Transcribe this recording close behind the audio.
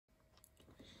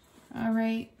All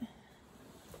right,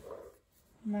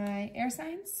 my air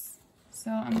signs.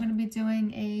 So I'm going to be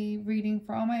doing a reading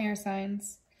for all my air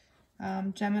signs.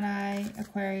 Gemini,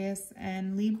 Aquarius,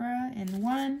 and Libra in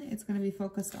one. It's going to be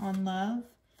focused on love.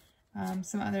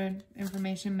 Some other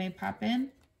information may pop in.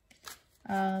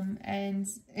 And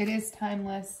it is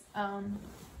timeless.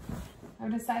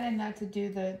 I've decided not to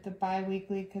do the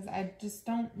bi-weekly because I just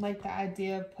don't like the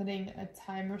idea of putting a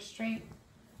time restraint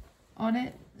on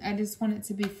it. I just want it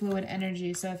to be fluid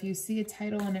energy. So if you see a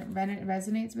title and it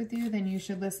resonates with you, then you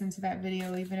should listen to that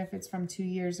video even if it's from 2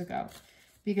 years ago.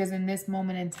 Because in this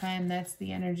moment in time, that's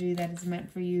the energy that is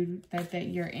meant for you, that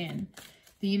you're in.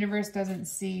 The universe doesn't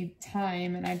see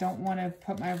time, and I don't want to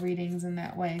put my readings in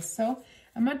that way. So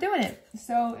I'm not doing it.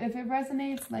 So if it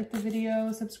resonates, like the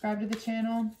video, subscribe to the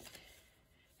channel.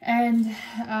 And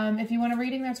if you want a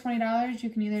reading, that's $20. You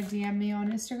can either DM me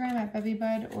on Instagram at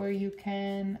bevybud, or you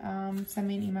can send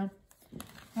me an email.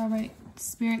 All right,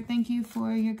 Spirit, thank you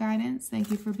for your guidance.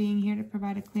 Thank you for being here to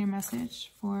provide a clear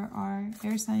message for our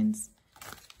air signs.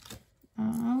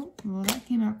 Oh, well, that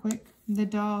came out quick. The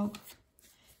dog.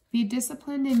 Be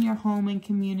disciplined in your home and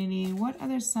community. What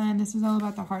other sign? This is all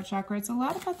about the heart chakra. It's a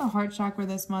lot about the heart chakra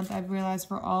this month, I've realized,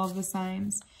 for all of the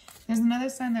signs. There's another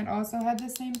sign that also had the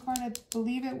same card. I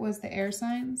believe it was the air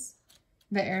signs.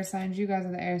 The air signs. You guys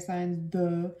are the air signs.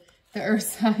 Duh. The earth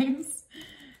signs.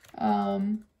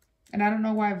 And I don't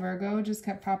know why Virgo just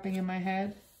kept popping in my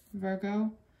head.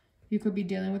 Virgo. You could be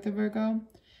dealing with a Virgo.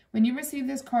 When you receive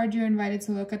this card, you're invited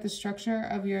to look at the structure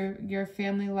of your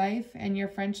family life and your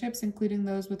friendships, including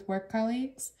those with work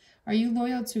colleagues. Are you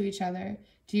loyal to each other?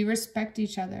 Do you respect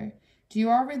each other? Do you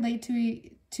all relate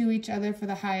to each other for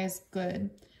the highest good?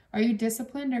 Are you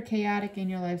disciplined or chaotic in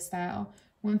your lifestyle?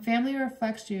 When family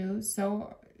reflects you,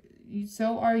 so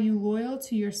are you loyal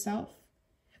to yourself?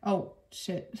 Oh,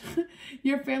 shit.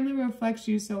 Your family reflects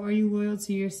you, so are you loyal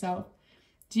to yourself?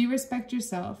 Do you respect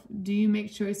yourself? Do you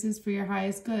make choices for your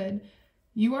highest good?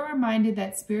 You are reminded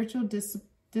that spiritual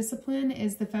discipline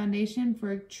is the foundation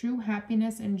for true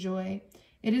happiness and joy.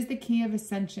 It is the key of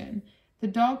ascension. The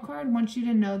dog card wants you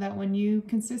to know that when you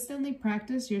consistently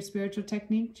practice your spiritual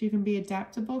techniques, you can be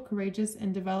adaptable, courageous,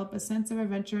 and develop a sense of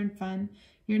adventure and fun.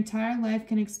 Your entire life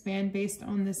can expand based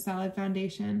on this solid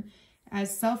foundation,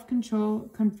 as self-control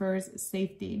confers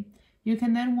safety. You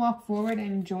can then walk forward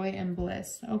in joy and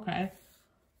bliss. Okay.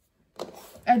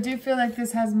 I do feel like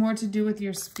this has more to do with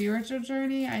your spiritual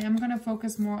journey. I am going to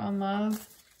focus more on love.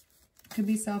 Could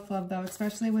be self-love though,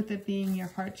 especially with it being your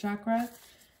heart chakra.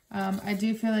 I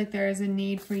do feel like there is a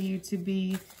need for you to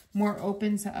be more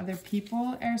open to other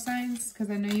people, air signs, because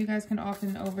I know you guys can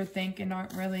often overthink and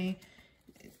aren't really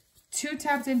too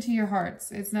tapped into your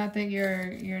hearts. It's not that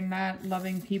you're not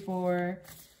loving people or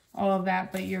all of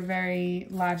that, but you're very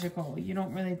logical. You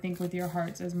don't really think with your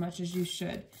hearts as much as you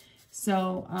should.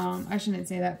 So I shouldn't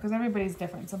say that because everybody's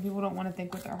different. Some people don't want to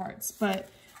think with their hearts, but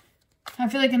I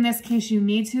feel like in this case you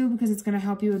need to, because it's going to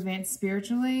help you advance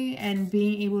spiritually, and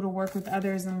being able to work with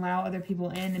others and allow other people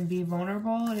in and be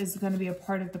vulnerable is going to be a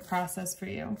part of the process for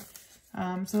you.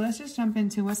 So let's just jump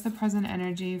into what's the present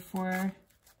energy for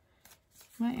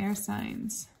my air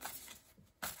signs.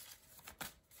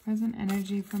 Present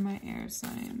energy for my air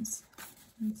signs.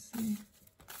 Let's see.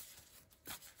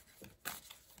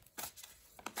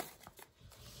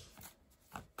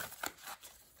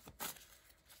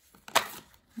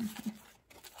 Okay.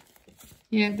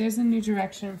 Yeah, there's a new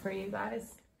direction for you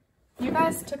guys. You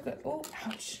guys took a, oh,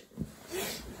 ouch.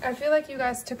 I feel like you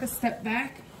guys took a step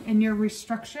back and you're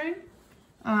restructuring.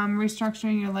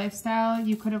 Restructuring your lifestyle.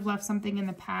 You could have left something in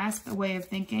the past, a way of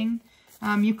thinking.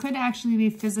 You could actually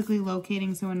be physically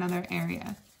locating to another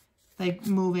area, like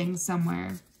moving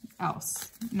somewhere else,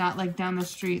 not like down the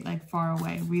street, like far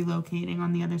away, relocating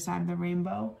on the other side of the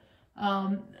rainbow.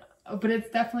 But it's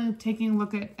definitely taking a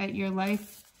look at your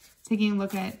life, taking a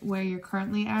look at where you're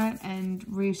currently at and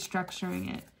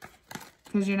restructuring it,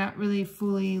 because you're not really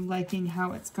fully liking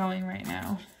how it's going right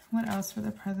now. What else for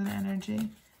the present energy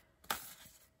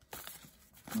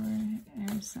for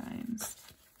air signs?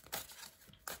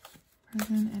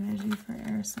 Present energy for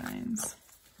air signs.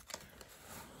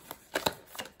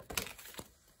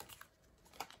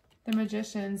 The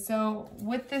Magician. So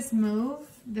with this move,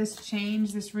 this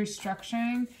change, this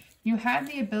restructuring, you have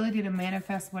the ability to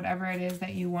manifest whatever it is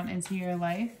that you want into your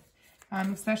life,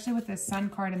 especially with this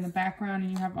Sun card in the background,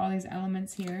 and you have all these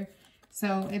elements here.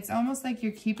 So it's almost like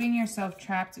you're keeping yourself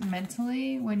trapped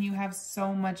mentally when you have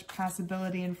so much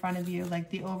possibility in front of you, like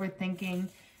the overthinking,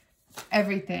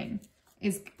 everything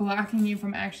is blocking you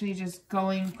from actually just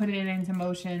going, putting it into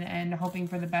motion and hoping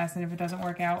for the best. And if it doesn't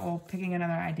work out, well, picking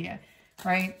another idea,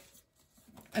 right?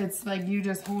 it's like you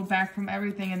just hold back from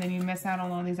everything and then you miss out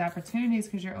on all these opportunities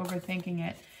because you're overthinking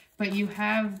it. But you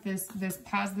have this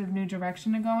positive new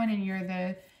direction to go in, and you're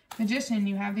the magician.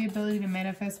 You have the ability to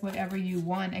manifest whatever you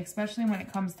want, especially when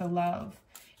it comes to love.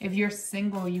 If you're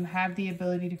single, you have the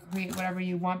ability to create whatever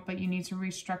you want, but you need to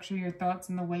restructure your thoughts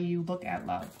and the way you look at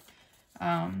love.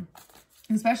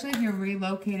 Especially if you're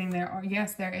relocating there,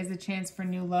 yes, there is a chance for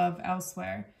new love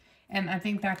elsewhere. And I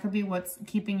think that could be what's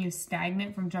keeping you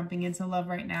stagnant from jumping into love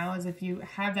right now, is if you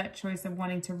have that choice of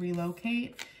wanting to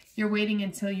relocate, you're waiting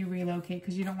until you relocate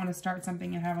because you don't want to start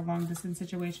something and have a long distance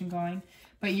situation going.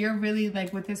 But you're really,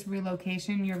 like, with this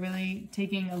relocation, you're really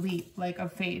taking a leap, like,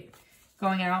 of faith,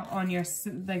 going out on your,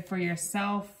 like, for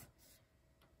yourself,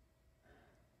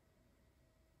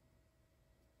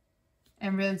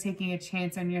 and really taking a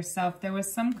chance on yourself. There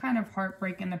was some kind of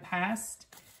heartbreak in the past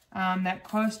that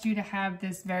caused you to have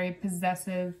this very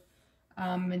possessive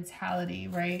mentality,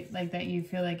 right? Like that you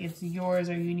feel like it's yours,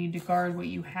 or you need to guard what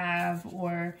you have,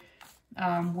 or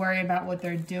worry about what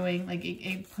they're doing. Like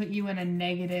it put you in a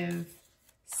negative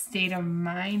state of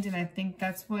mind, and I think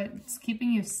that's what's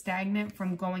keeping you stagnant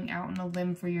from going out on a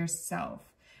limb for yourself.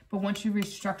 But once you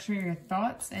restructure your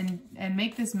thoughts and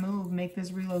make this move, make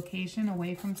this relocation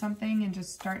away from something and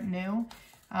just start new,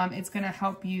 it's going to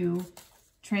help you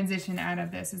transition out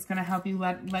of this. It's going to help you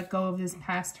let go of this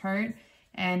past hurt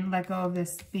and let go of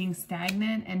this being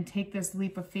stagnant and take this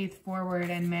leap of faith forward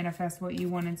and manifest what you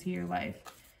want into your life.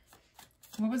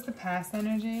 What was the past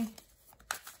energy?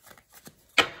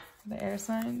 The air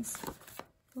signs.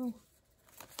 Oh,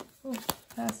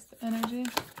 past energy.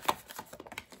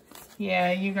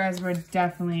 Yeah, you guys were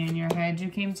definitely in your head. You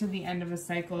came to the end of a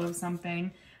cycle of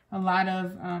something. A lot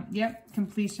of,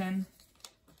 completion.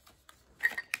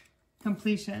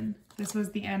 Completion. This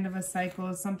was the end of a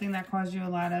cycle. Something that caused you a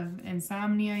lot of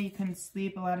insomnia. You couldn't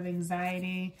sleep, a lot of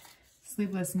anxiety,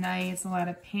 sleepless nights, a lot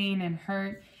of pain and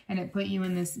hurt. And it put you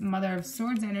in this Mother of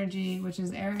Swords energy, which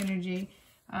is air energy,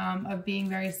 of being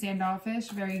very standoffish,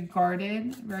 very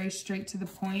guarded, very straight to the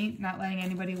point, not letting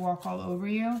anybody walk all over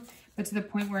you, but to the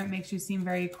point where it makes you seem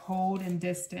very cold and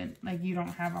distant, like you don't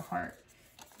have a heart,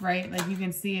 right? Like you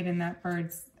can see it in that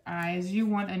bird's eyes. You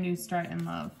want a new start in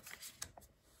love.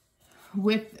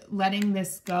 With letting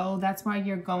this go, that's why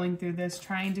you're going through this,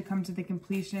 trying to come to the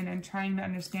completion and trying to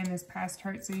understand this past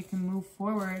hurt so you can move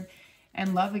forward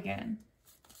and love again.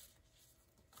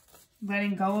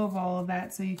 Letting go of all of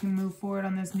that so you can move forward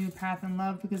on this new path in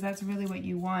love, because that's really what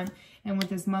you want. And with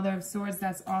this Mother of Swords,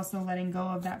 that's also letting go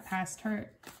of that past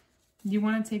hurt. You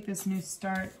want to take this new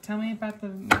start. Tell me about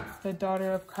the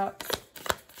Daughter of Cups.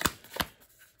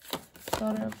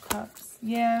 Daughter of Cups.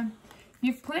 Yeah.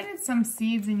 You've planted some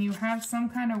seeds and you have some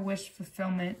kind of wish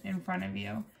fulfillment in front of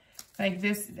you. Like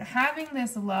this, having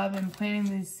this love and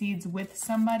planting these seeds with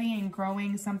somebody and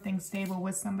growing something stable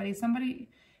with somebody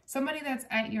that's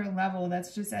at your level,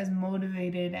 that's just as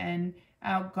motivated and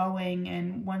outgoing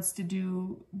and wants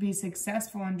to be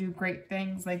successful and do great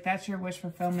things. Like that's your wish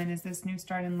fulfillment, is this new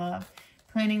start in love.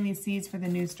 Planting these seeds for the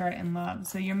new start in love.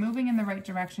 So you're moving in the right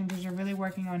direction because you're really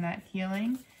working on that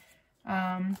healing.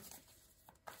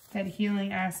 That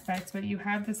healing aspect, but you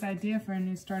have this idea for a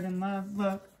new start in love.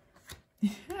 Look,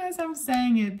 as I'm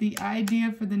saying it, the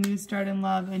idea for the new start in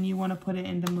love, and you want to put it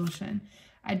into motion.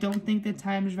 I don't think the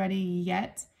time is ready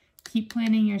yet. Keep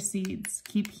planting your seeds.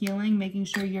 Keep healing, making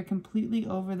sure you're completely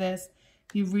over this.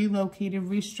 You've relocated,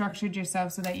 restructured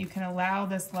yourself so that you can allow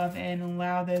this love in,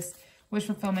 allow this wish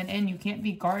fulfillment in. You can't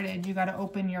be guarded. You got to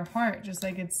open your heart, just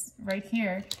like it's right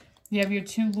here. You have your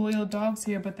two loyal dogs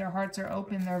here, but their hearts are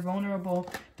open. They're vulnerable.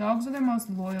 Dogs are the most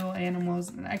loyal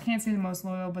animals. I can't say the most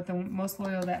loyal, but the most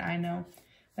loyal that I know.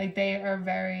 Like they are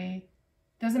very,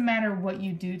 doesn't matter what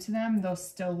you do to them, they'll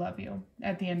still love you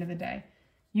at the end of the day.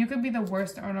 You could be the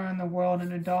worst owner in the world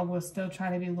and a dog will still try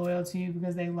to be loyal to you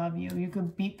because they love you. You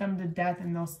could beat them to death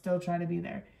and they'll still try to be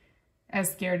there,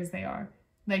 as scared as they are.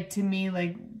 Like to me,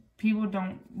 like people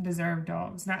don't deserve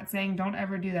dogs. Not saying don't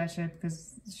ever do that shit,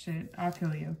 because shit, I'll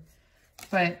kill you.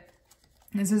 But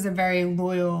this is a very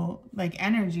loyal, like,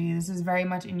 energy. This is very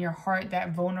much in your heart,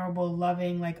 that vulnerable,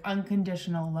 loving, like,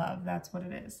 unconditional love. That's what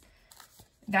it is.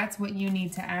 That's what you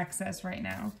need to access right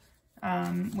now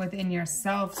within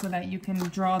yourself so that you can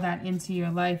draw that into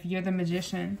your life. You're the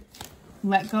magician.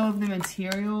 Let go of the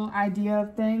material idea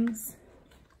of things.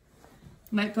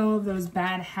 Let go of those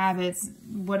bad habits,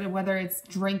 whether it's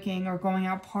drinking or going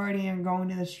out partying or going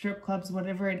to the strip clubs,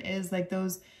 whatever it is, like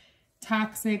those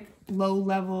toxic,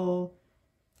 low-level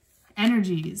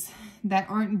energies that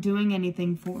aren't doing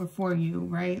anything for you,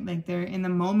 right? Like they're in the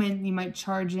moment, you might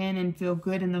charge in and feel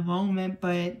good in the moment,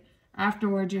 but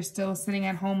afterwards you're still sitting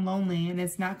at home lonely, and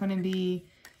it's not going to be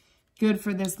good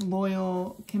for this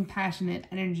loyal, compassionate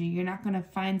energy. You're not going to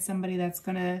find somebody that's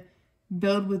going to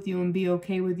build with you and be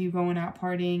okay with you going out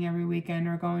partying every weekend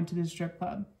or going to the strip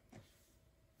club.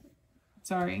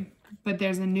 Sorry, but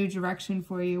there's a new direction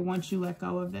for you once you let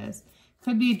go of this.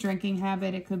 Could be a drinking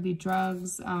habit. It could be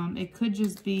drugs. It could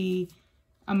just be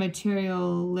a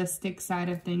materialistic side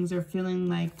of things, or feeling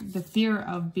like the fear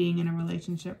of being in a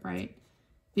relationship, right?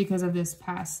 Because of this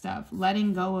past stuff.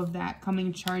 Letting go of that,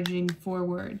 coming charging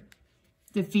forward,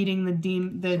 defeating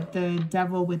the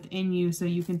devil within you so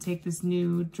you can take this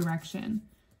new direction.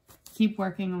 Keep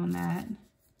working on that.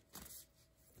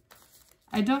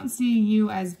 I don't see you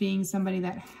as being somebody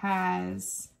that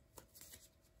has...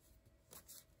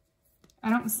 I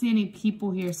don't see any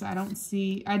people here, so I don't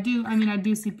see... I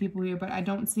do see people here, but I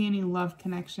don't see any love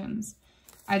connections.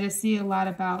 I just see a lot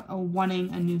about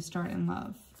wanting a new start in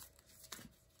love.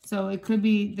 So it could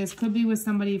be... This could be with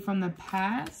somebody from the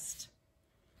past.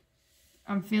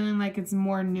 I'm feeling like it's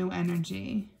more new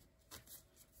energy.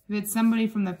 If it's somebody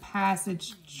from the past,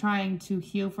 it's trying to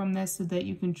heal from this so that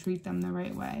you can treat them the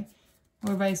right way.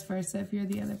 Or vice versa if you're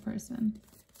the other person.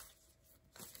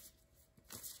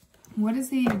 What is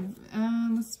the...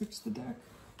 let's switch the deck.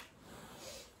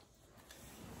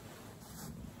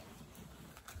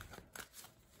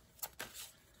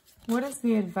 What is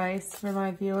the advice for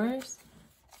my viewers?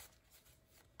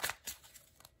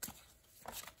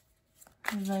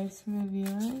 Advice for the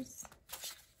viewers.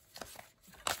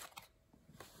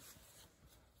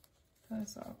 I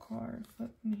saw a card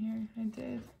flip in here. I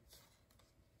did.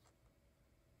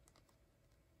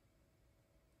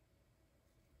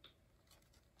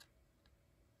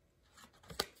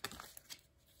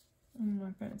 I'm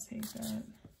not going to take that.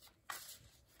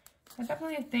 I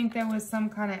definitely think there was some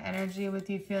kind of energy with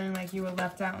you feeling like you were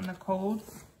left out in the cold.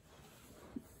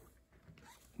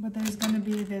 But there's going to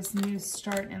be this new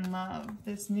start in love.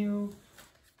 This new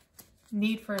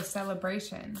need for a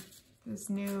celebration.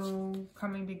 This new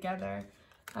coming together.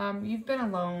 You've been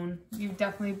alone. You've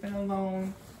definitely been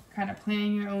alone. Kind of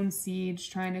planting your own seeds.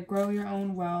 Trying to grow your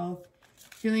own wealth.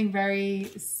 Feeling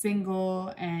very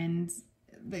single and...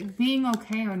 being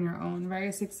okay on your own,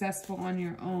 very successful on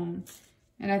your own.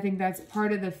 And I think that's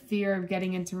part of the fear of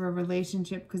getting into a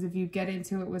relationship, because if you get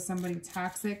into it with somebody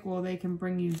toxic, well, they can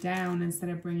bring you down instead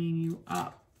of bringing you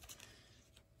up.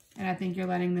 And I think you're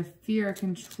letting the fear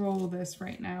control this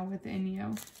right now within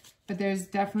you. But there's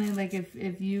definitely, like,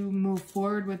 if you move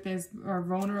forward with this, or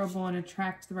vulnerable and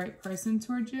attract the right person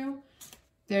towards you,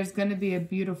 there's going to be a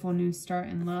beautiful new start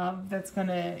in love that's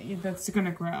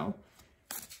gonna grow.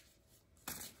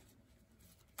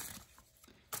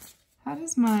 How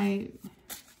does my...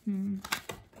 They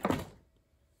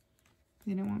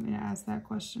didn't want me to ask that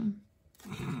question.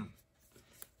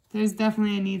 There's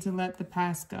definitely a need to let the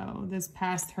past go. This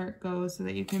past hurt go so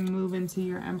that you can move into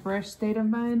your Empress state of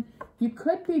mind. You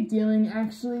could be dealing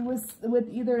actually with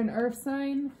either an earth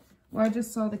sign, or I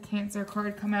just saw the Cancer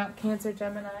card come out. Cancer,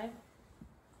 Gemini.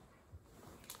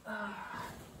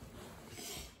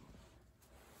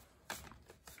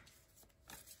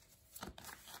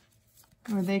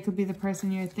 Or they could be the person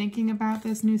you're thinking about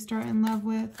this new start in love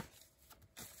with.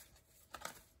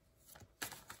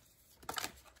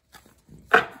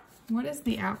 What is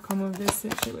the outcome of this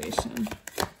situation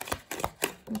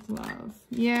with love?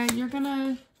 Yeah, you're going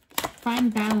to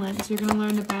find balance. You're going to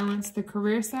learn to balance the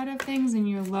career side of things and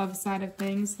your love side of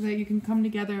things so that you can come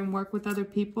together and work with other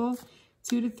people.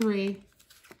 2 to 3.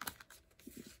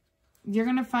 You're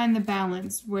going to find the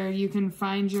balance where you can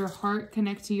find your heart,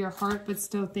 connect to your heart, but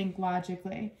still think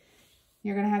logically.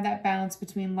 You're going to have that balance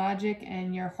between logic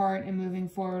and your heart and moving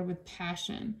forward with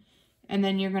passion. And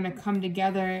then you're going to come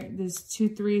together. There's 2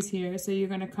 3s here. So you're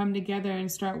going to come together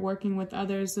and start working with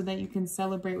others so that you can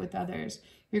celebrate with others.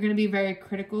 You're going to be very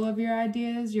critical of your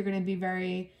ideas. You're going to be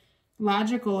very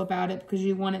logical about it because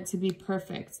you want it to be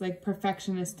perfect, like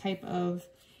perfectionist type of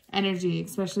energy,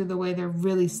 especially the way they're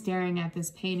really staring at this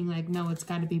painting like, no, it's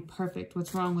got to be perfect.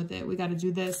 What's wrong with it? We got to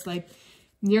do this. Like,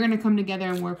 you're going to come together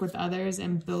and work with others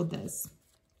and build this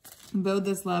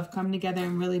love, come together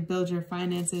and really build your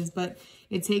finances. But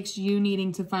it takes you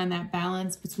needing to find that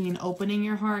balance between opening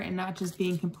your heart and not just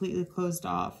being completely closed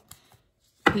off.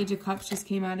 Page of Cups just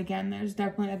came out again. There's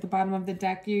definitely at the bottom of the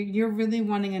deck, you're really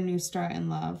wanting a new start in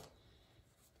love.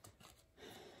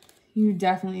 You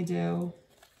definitely do.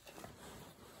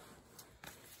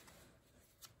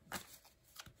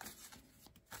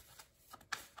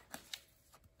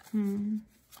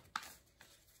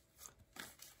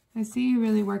 I see you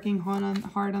really working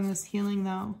hard on this healing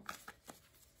though,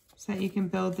 so that you can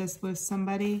build this with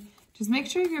somebody. Just make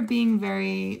sure you're being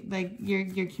very, like,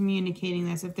 you're communicating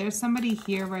this. If there's somebody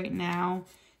here right now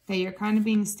that you're kind of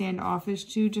being standoffish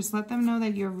to, just let them know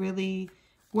that you're really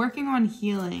working on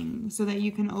healing so that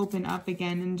you can open up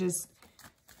again and just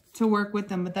to work with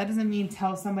them. But that doesn't mean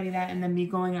tell somebody that and then be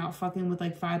going out fucking with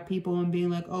like 5 people and being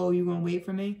like, oh, you gonna wait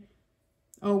for me?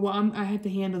 Oh, well, I have to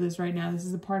handle this right now. This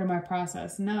is a part of my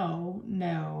process. No,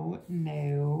 no,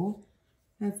 no.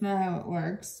 That's not how it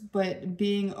works. But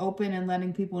being open and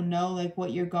letting people know like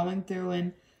what you're going through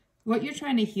and what you're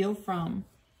trying to heal from.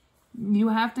 You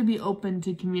have to be open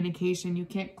to communication. You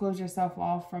can't close yourself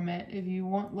off from it. If you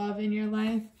want love in your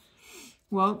life,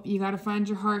 well, you got to find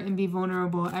your heart and be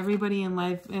vulnerable. Everybody in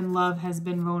life and love has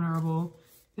been vulnerable.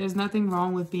 There's nothing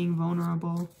wrong with being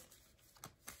vulnerable.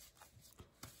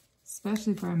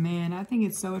 Especially for a man. I think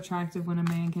it's so attractive when a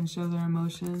man can show their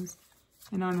emotions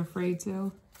and aren't afraid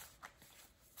to.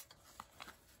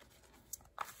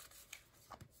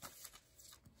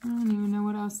 I don't even know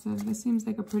what else to... This seems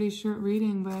like a pretty short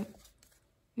reading, but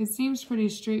it seems pretty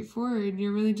straightforward.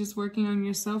 You're really just working on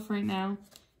yourself right now.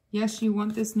 Yes, you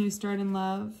want this new start in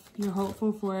love. You're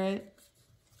hopeful for it.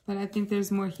 But I think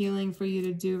there's more healing for you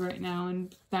to do right now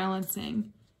and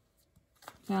balancing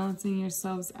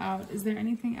yourselves out. Is there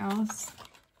anything else?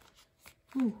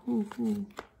 Ooh.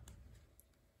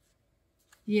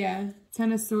 Yeah,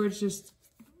 10 of Swords just...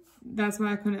 That's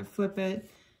why I couldn't flip it.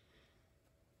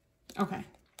 Okay.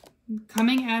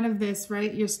 Coming out of this,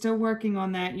 right? You're still working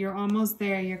on that. You're almost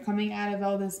there. You're coming out of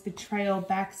all this betrayal,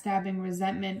 backstabbing,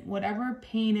 resentment, whatever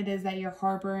pain it is that you're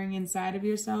harboring inside of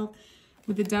yourself.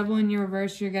 With the Devil in your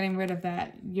reverse, you're getting rid of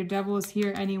that. Your Devil is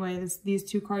here anyway. These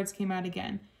 2 cards came out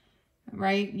again,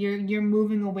 right? You're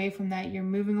moving away from that. You're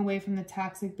moving away from the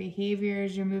toxic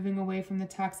behaviors. You're moving away from the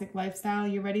toxic lifestyle.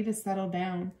 You're ready to settle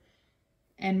down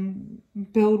and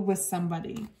build with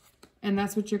somebody. And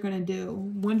that's what you're going to do.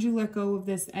 Once you let go of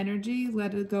this energy,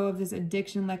 let go of this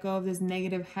addiction, let go of this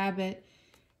negative habit,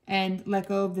 and let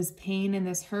go of this pain and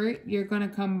this hurt, you're going to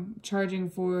come charging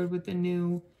forward with the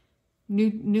new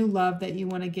love that you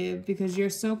want to give, because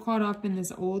you're so caught up in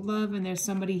this old love and there's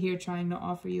somebody here trying to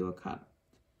offer you a cup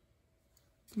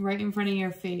right in front of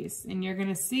your face. And you're going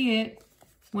to see it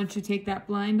once you take that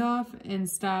blind off and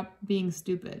stop being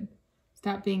stupid.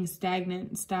 Stop being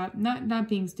stagnant. Stop, not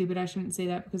being stupid. I shouldn't say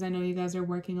that because I know you guys are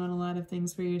working on a lot of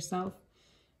things for yourself.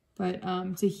 But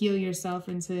to heal yourself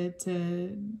and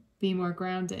to be more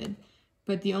grounded.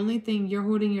 But the only thing, you're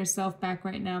holding yourself back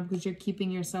right now because you're keeping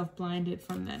yourself blinded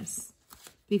from this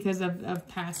because of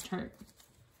past hurt.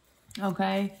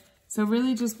 Okay? So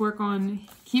really just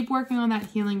keep working on that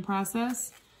healing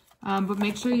process. But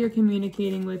make sure you're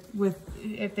communicating with,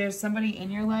 if there's somebody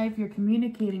in your life, you're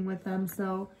communicating with them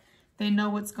so they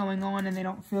know what's going on and they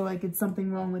don't feel like it's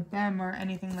something wrong with them or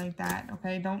anything like that,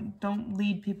 okay? Don't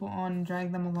lead people on and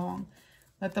drag them along.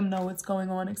 Let them know what's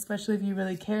going on, especially if you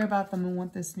really care about them and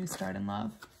want this new start in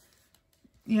love.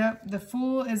 Yep, the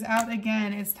Fool is out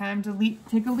again. It's time to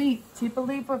take a leap. Take a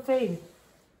leap of faith.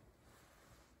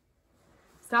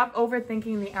 Stop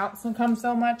overthinking the outcome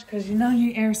so much, because you know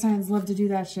you air signs love to do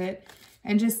that shit.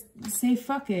 And just say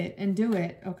fuck it and do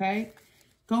it, okay?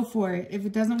 Go for it. If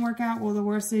it doesn't work out, well, the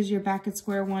worst is you're back at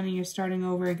square one and you're starting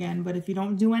over again. But if you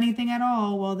don't do anything at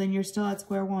all, well, then you're still at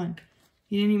square one.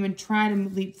 You didn't even try to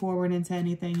leap forward into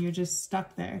anything. You're just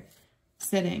stuck there,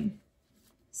 sitting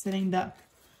duck.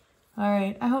 All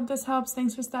right. I hope this helps.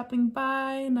 Thanks for stopping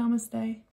by. Namaste.